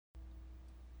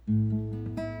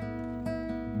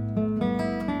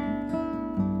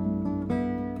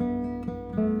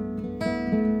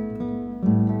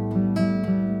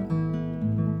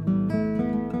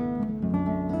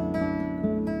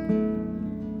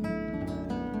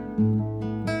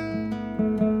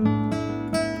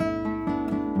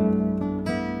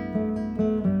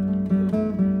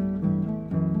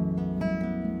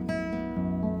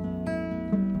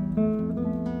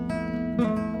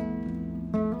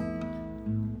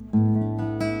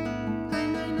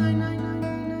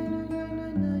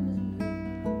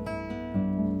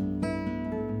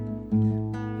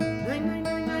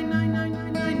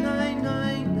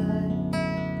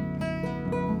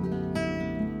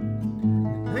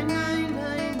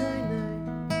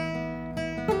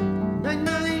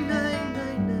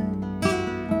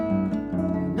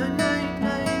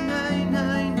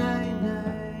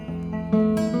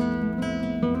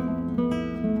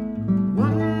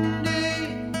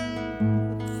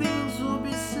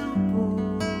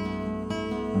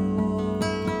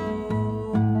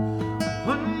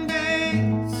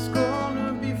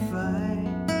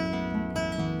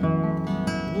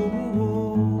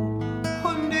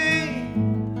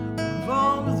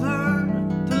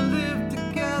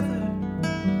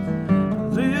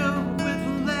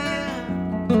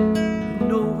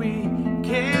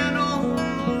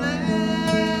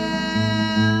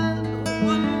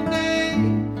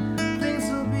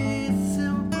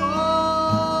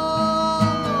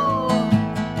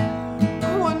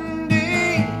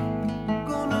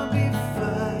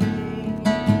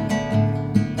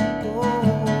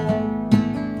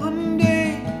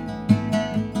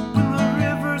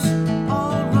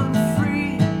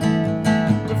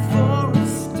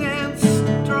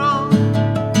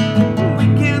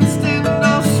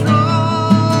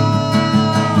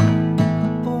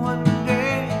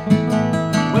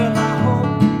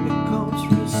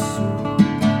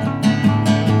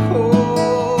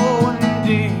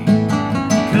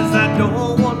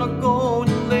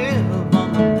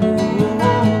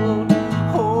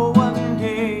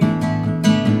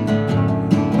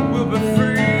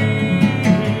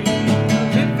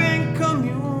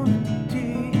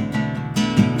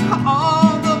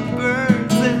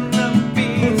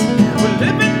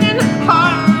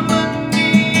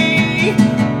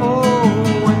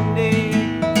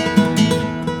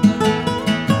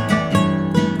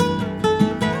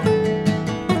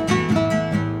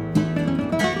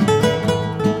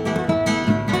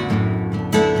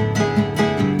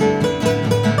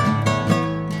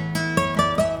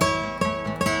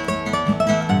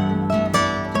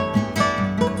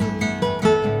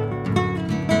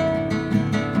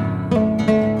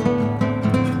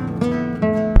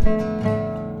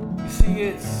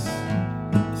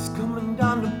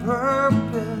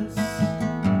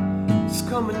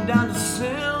coming down to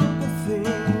simple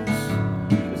things.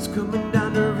 It's coming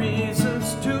down to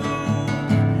reasons to.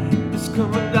 It's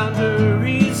coming down to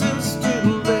reasons to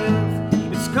live.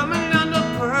 It's coming down to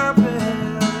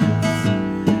purpose.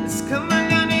 It's coming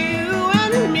down to you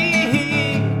and me.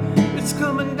 It's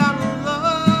coming down to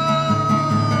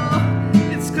love.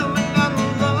 It's coming down to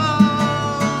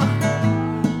love.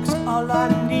 'Cause all I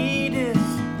need is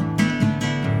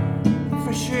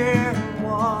fresh air and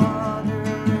water,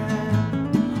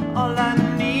 and all I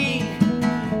need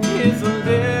is a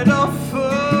little food,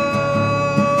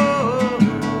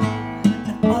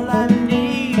 and all I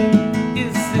need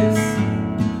is this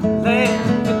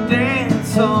land to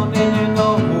dance on in a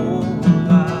whole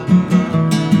lot of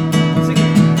love. Sing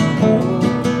it. Whole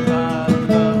lot of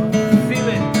love. Feel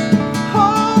it.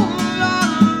 Whole lot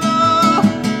of love.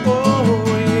 Oh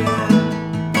yeah.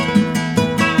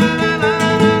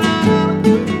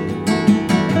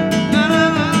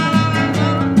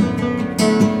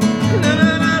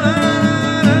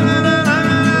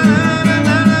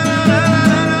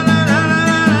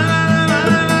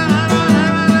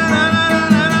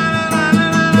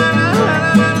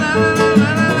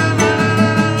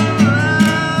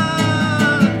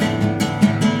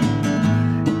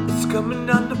 It's coming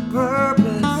down to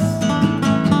purpose.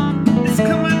 It's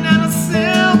coming down to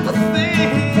simple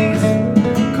things.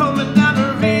 Coming down to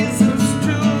reasons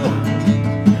to.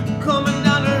 Coming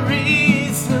down to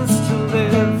reasons to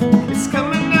live. It's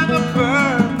coming down to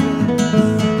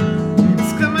purpose.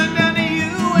 It's coming down to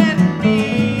you and me.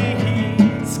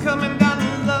 It's coming down to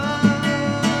love.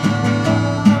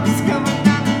 It's coming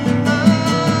down to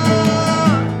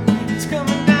love. It's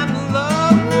coming down to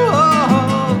love.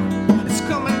 It's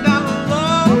coming down to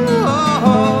love.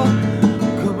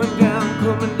 Coming down,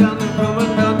 coming down, and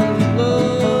coming down to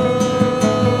love.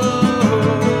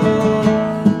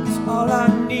 'Cause all I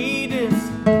need is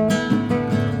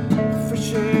fresh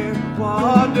air and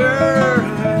water.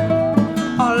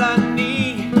 All I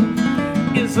need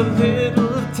is a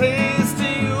little taste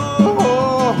of you.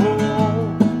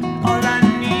 All I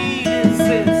need is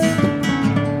this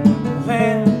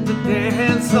land to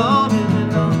dance on in.